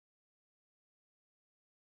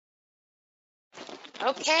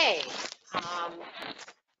Okay,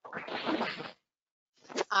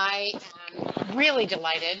 I am really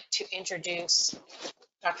delighted to introduce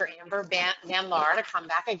Dr. Amber Van Laar to come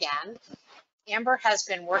back again. Amber has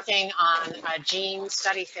been working on a gene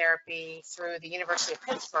study therapy through the University of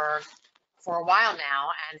Pittsburgh for a while now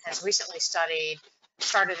and has recently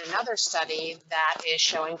started another study that is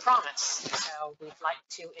showing promise. So we'd like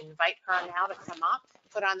to invite her now to come up,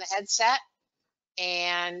 put on the headset,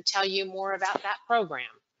 and tell you more about that program.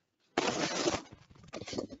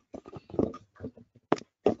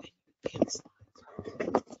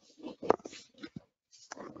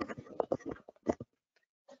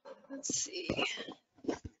 Let's see.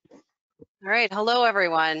 All right, hello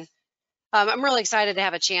everyone. I'm really excited to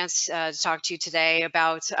have a chance to talk to you today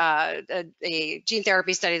about a gene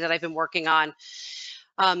therapy study that I've been working on.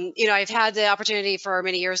 I've had the opportunity for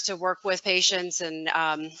many years to work with patients and,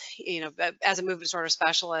 as a movement disorder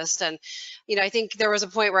specialist. And, I think there was a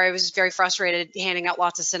point where I was very frustrated handing out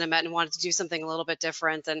lots of Cinemet and wanted to do something a little bit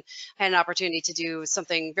different. And I had an opportunity to do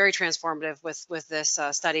something very transformative with this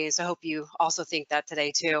study. So I hope you also think that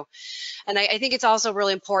today too. And I think it's also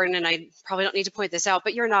really important, and I probably don't need to point this out,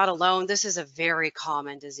 but you're not alone. This is a very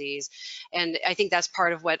common disease. And I think that's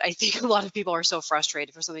part of what I think a lot of people are so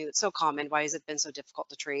frustrated for something that's so common. Why has it been so difficult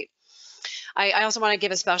to treat? I also want to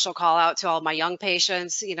give a special call out to all my young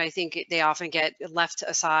patients. I think they often get left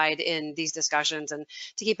aside in these discussions, and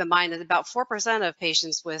to keep in mind that about 4% of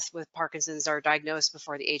patients with Parkinson's are diagnosed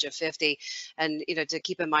before the age of 50. And, to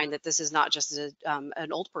keep in mind that this is not just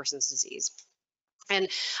an old person's disease. And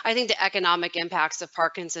I think the economic impacts of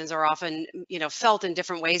Parkinson's are often, felt in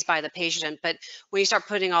different ways by the patient. But when you start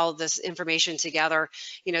putting all of this information together,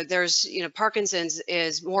 Parkinson's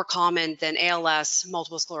is more common than ALS,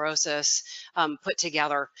 multiple sclerosis put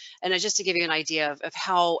together. And just to give you an idea of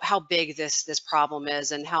how big this problem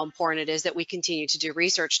is and how important it is that we continue to do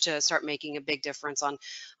research to start making a big difference on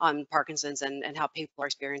Parkinson's and how people are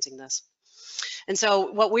experiencing this. And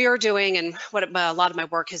so what we are doing, and what a lot of my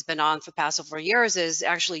work has been on for the past several years, is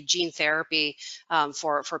actually gene therapy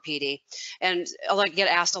for PD. And I get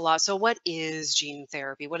asked a lot, so what is gene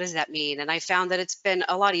therapy? What does that mean? And I found that it's been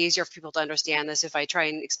a lot easier for people to understand this if I try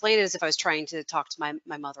and explain it as if I was trying to talk to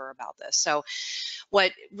my mother about this. So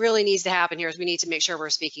what really needs to happen here is we need to make sure we're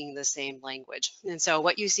speaking the same language. And so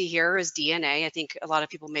what you see here is DNA. I think a lot of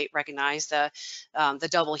people may recognize the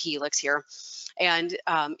double helix here. And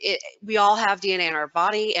we all have DNA in our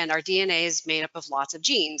body, and our DNA is made up of lots of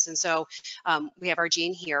genes. And so we have our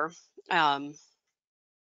gene here.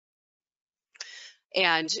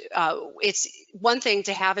 It's one thing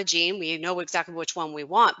to have a gene, we know exactly which one we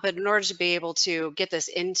want, but in order to be able to get this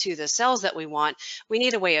into the cells that we want, we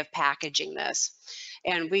need a way of packaging this.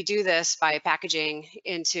 And we do this by packaging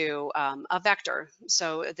into a vector.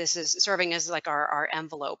 So this is serving as like our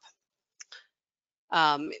envelope.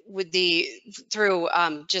 Through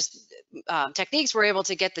techniques, we're able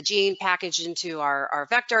to get the gene packaged into our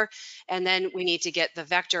vector, and then we need to get the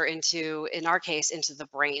vector into, in our case, into the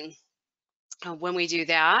brain. When we do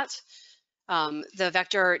that, the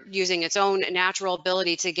vector, using its own natural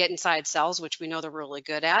ability to get inside cells, which we know they're really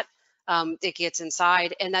good at, it gets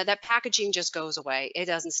inside, and that packaging just goes away. It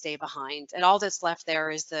doesn't stay behind. And all that's left there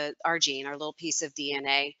is our gene, our little piece of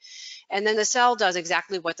DNA. And then the cell does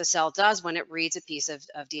exactly what the cell does when it reads a piece of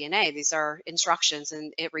DNA. These are instructions,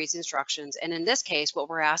 and it reads instructions. And in this case, what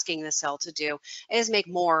we're asking the cell to do is make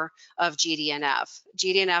more of GDNF.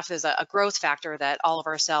 GDNF is a growth factor that all of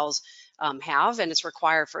our cells have, and it's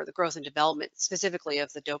required for the growth and development, specifically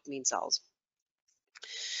of the dopamine cells.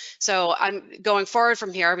 So I'm going forward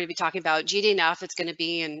from here. I'm going to be talking about GDNF. It's going to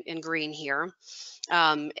be in green here.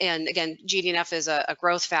 And again, GDNF is a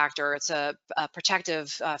growth factor. It's a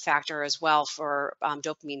protective factor as well for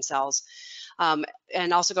dopamine cells.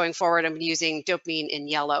 And also going forward, I'm using dopamine in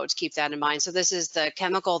yellow to keep that in mind. So this is the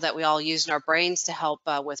chemical that we all use in our brains to help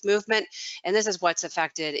with movement. And this is what's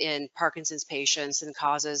affected in Parkinson's patients and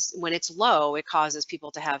causes, when it's low, it causes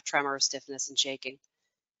people to have tremor, stiffness, and shaking.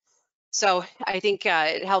 So I think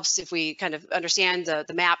it helps if we kind of understand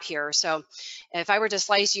the map here. So if I were to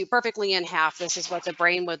slice you perfectly in half, this is what the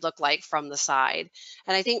brain would look like from the side.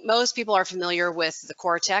 And I think most people are familiar with the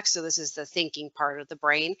cortex. So this is the thinking part of the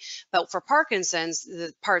brain. But for Parkinson's,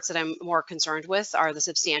 the parts that I'm more concerned with are the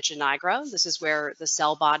substantia nigra. This is where the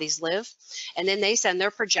cell bodies live. And then they send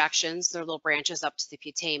their projections, their little branches, up to the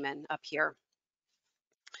putamen up here.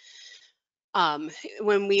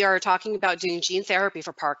 When we are talking about doing gene therapy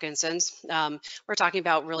for Parkinson's, we're talking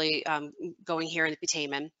about really going here in the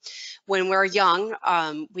putamen. When we're young,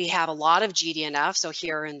 we have a lot of GDNF, so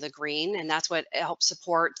here in the green, and that's what helps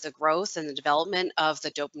support the growth and the development of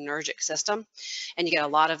the dopaminergic system. And you get a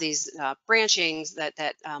lot of these branchings that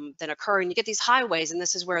then occur, and you get these highways, and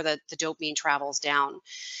this is where the dopamine travels down.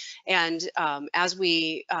 And as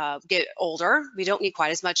we get older, we don't need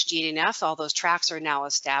quite as much GDNF. All those tracks are now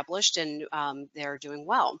established, and they're doing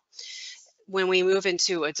well. When we move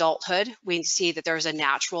into adulthood, we see that there's a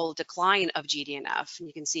natural decline of GDNF. And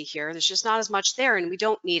you can see here, there's just not as much there, and we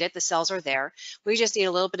don't need it. The cells are there. We just need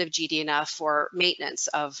a little bit of GDNF for maintenance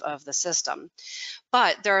of the system.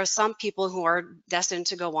 But there are some people who are destined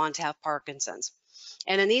to go on to have Parkinson's.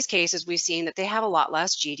 And in these cases, we've seen that they have a lot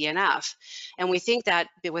less GDNF. And we think that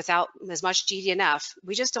without as much GDNF,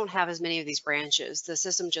 we just don't have as many of these branches. The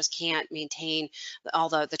system just can't maintain all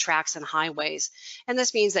the tracks and highways. And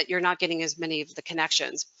this means that you're not getting as many of the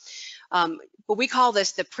connections. But we call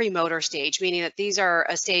this the premotor stage, meaning that these are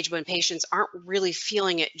a stage when patients aren't really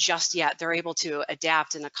feeling it just yet. They're able to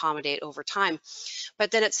adapt and accommodate over time.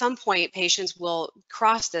 But then at some point, patients will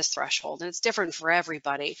cross this threshold, and it's different for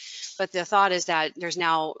everybody. But the thought is that there's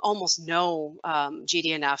now almost no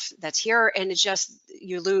GDNF that's here, and it's just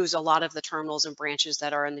you lose a lot of the terminals and branches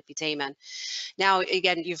that are in the putamen. Now,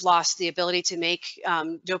 again, you've lost the ability to make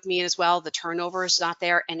dopamine as well. The turnover is not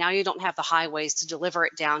there, and now you don't have the highways to deliver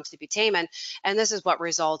it down to the putamen. And this is what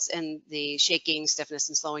results in the shaking, stiffness,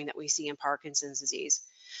 and slowing that we see in Parkinson's disease.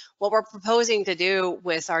 What we're proposing to do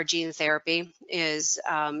with our gene therapy is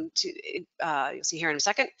you'll see here in a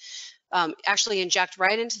second, actually inject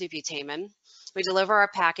right into the putamen. We deliver our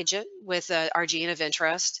package with our gene of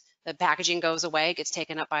interest. The packaging goes away, gets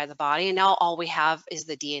taken up by the body, and now all we have is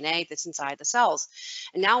the DNA that's inside the cells.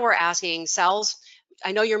 And now we're asking cells,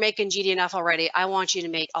 I know you're making GDNF already, I want you to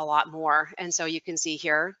make a lot more. And so you can see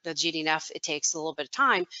here, the GDNF, it takes a little bit of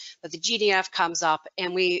time, but the GDNF comes up,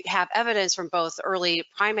 and we have evidence from both early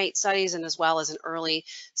primate studies and as well as an early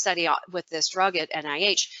study with this drug at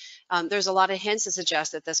NIH. There's a lot of hints to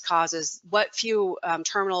suggest that this causes what few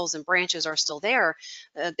terminals and branches are still there,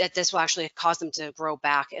 that this will actually cause them to grow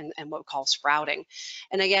back and what we call sprouting.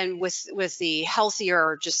 And again, with the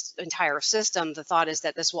healthier just entire system, the thought is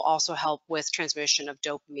that this will also help with transmission of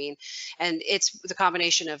dopamine. And it's the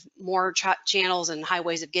combination of more channels and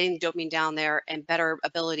highways of getting the dopamine down there and better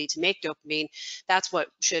ability to make dopamine. That's what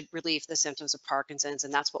should relieve the symptoms of Parkinson's,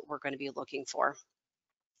 and that's what we're going to be looking for.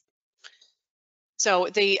 So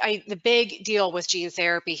the big deal with gene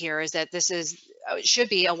therapy here is that this should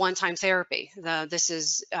be a one-time therapy.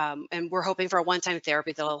 And we're hoping for a one-time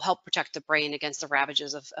therapy that will help protect the brain against the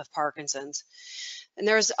ravages of Parkinson's. And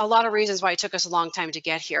there's a lot of reasons why it took us a long time to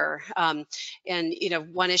get here. And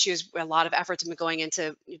one issue is a lot of efforts have been going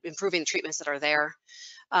into improving the treatments that are there.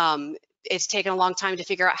 It's taken a long time to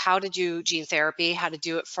figure out how to do gene therapy, how to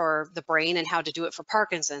do it for the brain, and how to do it for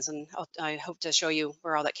Parkinson's. And I hope to show you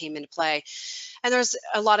where all that came into play. And there's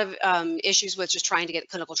a lot of issues with just trying to get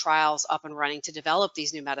clinical trials up and running to develop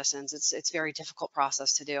these new medicines. It's a very difficult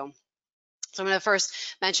process to do. So I'm going to first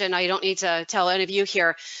mention, I don't need to tell any of you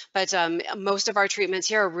here, but most of our treatments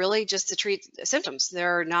here are really just to treat symptoms.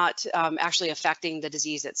 They're not actually affecting the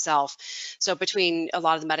disease itself. So between a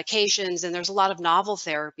lot of the medications, and there's a lot of novel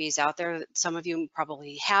therapies out there that some of you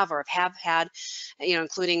probably have or have had,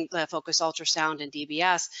 including the focused ultrasound and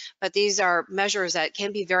DBS. But these are measures that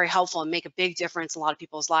can be very helpful and make a big difference in a lot of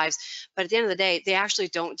people's lives. But at the end of the day, they actually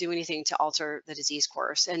don't do anything to alter the disease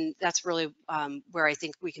course. And that's really where I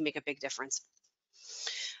think we can make a big difference.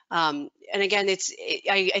 And again,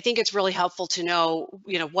 I think it's really helpful to know,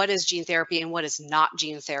 what is gene therapy and what is not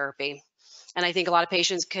gene therapy. And I think a lot of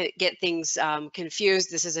patients get things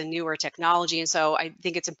confused. This is a newer technology. And so I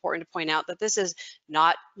think it's important to point out that this is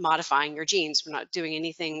not modifying your genes. We're not doing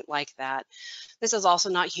anything like that. This is also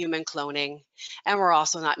not human cloning. And we're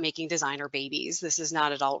also not making designer babies. This is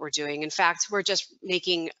not at all what we're doing. In fact, we're just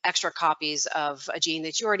making extra copies of a gene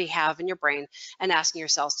that you already have in your brain and asking your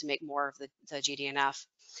cells to make more of the GDNF.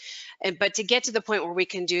 But to get to the point where we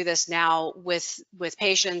can do this now with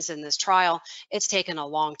patients in this trial, it's taken a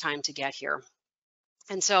long time to get here.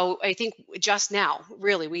 And so I think just now,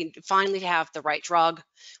 really, we finally have the right drug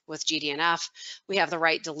with GDNF. We have the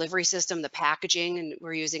right delivery system, the packaging, and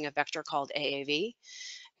we're using a vector called AAV.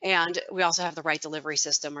 And we also have the right delivery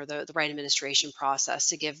system or the right administration process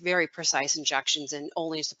to give very precise injections in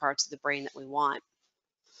only the parts of the brain that we want.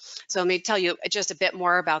 So let me tell you just a bit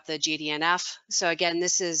more about the GDNF. So again,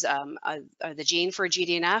 this is the gene for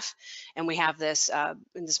GDNF, and we have this, and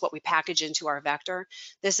this is what we package into our vector.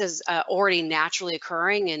 This is already naturally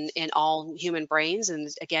occurring in all human brains, and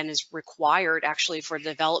again is required actually for the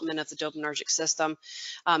development of the dopaminergic system,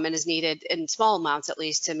 and is needed in small amounts at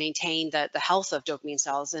least to maintain the health of dopamine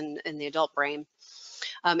cells in the adult brain.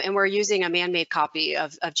 And we're using a man-made copy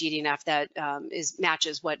of GDNF that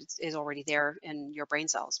matches what is already there in your brain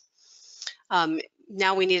cells.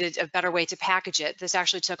 Now we needed a better way to package it. This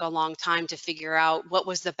actually took a long time to figure out what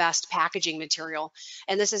was the best packaging material.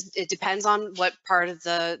 And it depends on what part of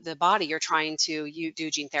the body you're trying to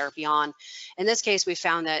do gene therapy on. In this case, we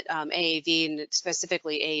found that AAV, and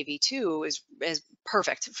specifically AAV2, is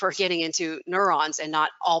perfect for getting into neurons and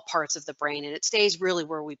not all parts of the brain. And it stays really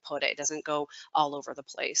where we put it. It doesn't go all over the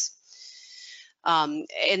place. And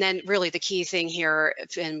then really the key thing here,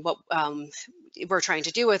 and what we're trying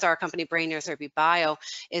to do with our company Brain Neurotherapy Bio,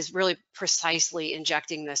 is really precisely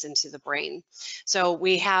injecting this into the brain. So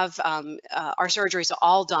we have our surgeries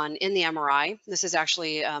all done in the MRI. This is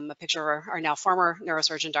actually a picture of our now former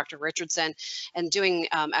neurosurgeon, Dr. Richardson, and doing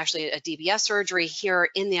actually a DBS surgery here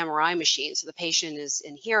in the MRI machine. So the patient is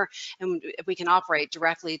in here, and we can operate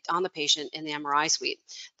directly on the patient in the MRI suite.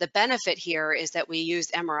 The benefit here is that we use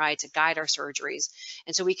MRI to guide our surgeries.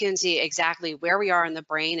 And so we can see exactly where we are in the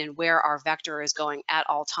brain and where our vector is going at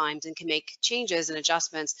all times, and can make changes and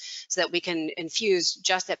adjustments so that we can infuse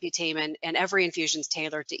just that putamen, and every infusion is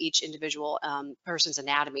tailored to each individual person's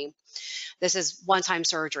anatomy. This is one-time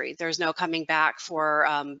surgery. There's no coming back for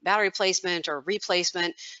battery placement or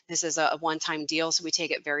replacement. This is a one-time deal, so we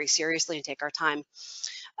take it very seriously and take our time.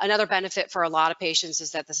 Another benefit for a lot of patients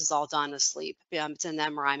is that this is all done asleep. It's in the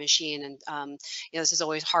MRI machine, and this is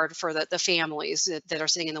always hard for the families that are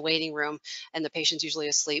sitting in the waiting room, and the patient's usually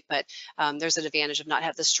asleep, but there's an advantage of not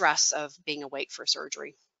having the stress of being awake for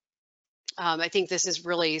surgery. I think this is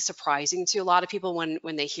really surprising to a lot of people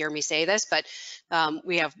when they hear me say this, but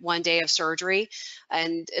we have 1 day of surgery,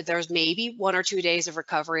 and there's maybe 1 or 2 days of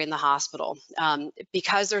recovery in the hospital.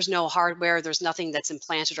 Because there's no hardware, there's nothing that's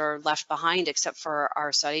implanted or left behind except for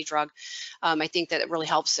our study drug. I think that it really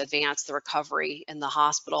helps advance the recovery in the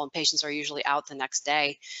hospital, and patients are usually out the next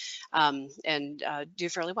day and do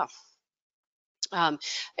fairly well.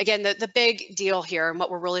 Again, the big deal here, and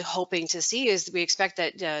what we're really hoping to see, is we expect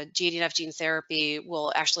that GDNF gene therapy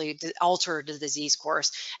will actually alter the disease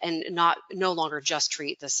course and no longer just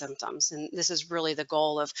treat the symptoms. And this is really the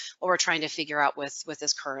goal of what we're trying to figure out with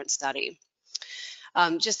this current study.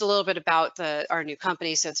 Just a little bit about our new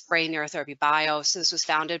company. So it's Brain Neurotherapy Bio. So this was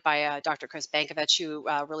founded by Dr. Chris Bankovich, who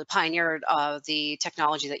really pioneered the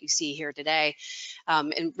technology that you see here today.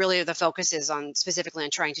 And really the focus is specifically on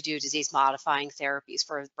trying to do disease-modifying therapies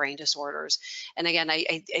for brain disorders. And again,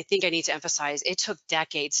 I think I need to emphasize, it took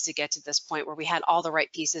decades to get to this point where we had all the right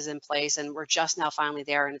pieces in place, and we're just now finally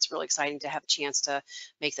there, and it's really exciting to have a chance to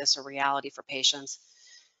make this a reality for patients.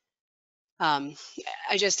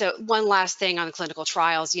 One last thing on clinical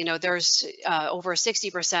trials. There's over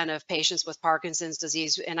 60% of patients with Parkinson's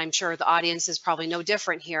disease, and I'm sure the audience is probably no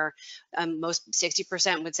different here. Most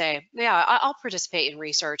 60% would say, yeah, I'll participate in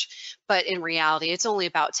research, but in reality, it's only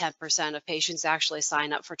about 10% of patients actually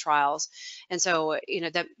sign up for trials. And so,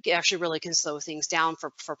 that actually really can slow things down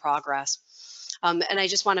for progress. And I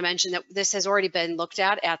just want to mention that this has already been looked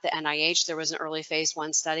at the NIH. There was an early phase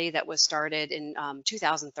 1 study that was started in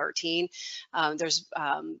 2013. And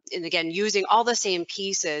again, using all the same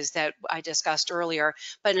pieces that I discussed earlier,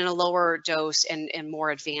 but in a lower dose and more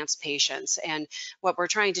advanced patients. And what we're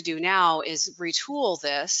trying to do now is retool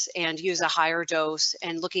this and use a higher dose,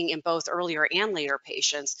 and looking in both earlier and later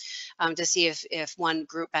patients to see if one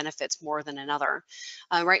group benefits more than another.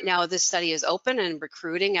 Right now, this study is open and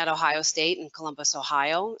recruiting at Ohio State and Columbus,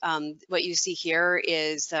 Ohio. What you see here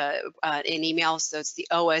is an email. So it's the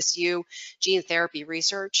OSU Gene Therapy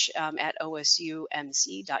Research at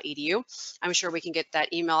osumc.edu. I'm sure we can get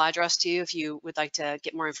that email address to you if you would like to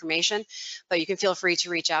get more information, but you can feel free to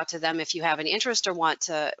reach out to them if you have any interest or want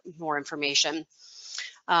more information.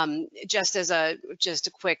 Just a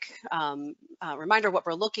quick reminder what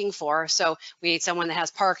we're looking for. So we need someone that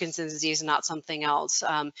has Parkinson's disease and not something else.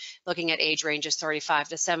 Looking at age ranges 35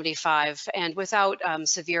 to 75, and without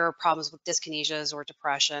severe problems with dyskinesias or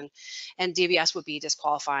depression. And DBS would be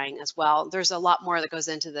disqualifying as well. There's a lot more that goes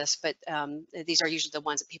into this, but these are usually the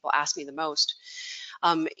ones that people ask me the most.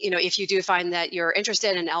 If you do find that you're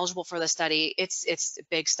interested and eligible for the study, it's a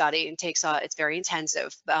big study and it's very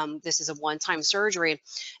intensive. This is a one-time surgery,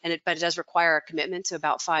 but it does require a commitment to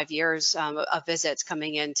about 5 years of visits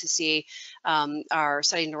coming in to see our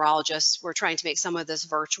study neurologists. We're trying to make some of this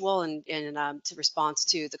virtual and to response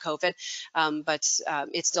to the COVID, but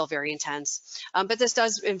it's still very intense. But this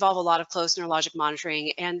does involve a lot of close neurologic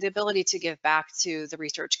monitoring and the ability to give back to the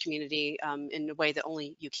research community in a way that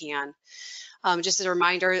only you can. Just as a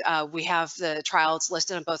reminder, we have the trials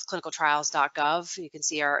listed on both clinicaltrials.gov. You can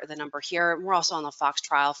see the number here. We're also on the Fox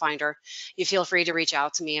Trial Finder. You feel free to reach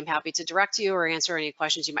out to me. I'm happy to direct you or answer any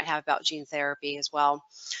questions you might have about gene therapy as well.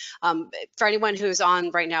 For anyone who's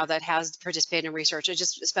on right now that has participated in research,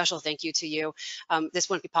 just a special thank you to you. This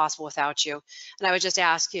wouldn't be possible without you. And I would just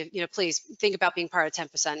ask you, please think about being part of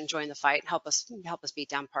 10% and join the fight. Help us beat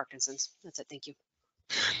down Parkinson's. That's it. Thank you.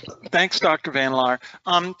 Thanks, Dr. Van Laar.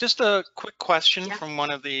 Just a quick question from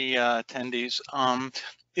one of the attendees.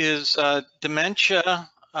 Is dementia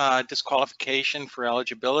disqualification for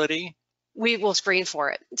eligibility? We will screen for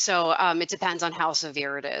it. So it depends on how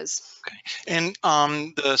severe it is. Okay. And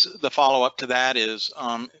the follow-up to that is,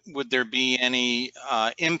 would there be any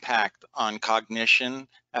impact on cognition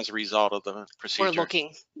as a result of the procedure? We're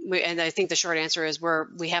looking, and I think the short answer is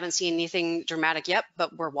we haven't seen anything dramatic yet,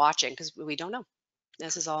 but we're watching because we don't know.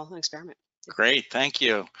 This is all an experiment. Great, thank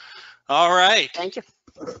you. All right. Thank you.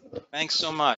 Thanks so much.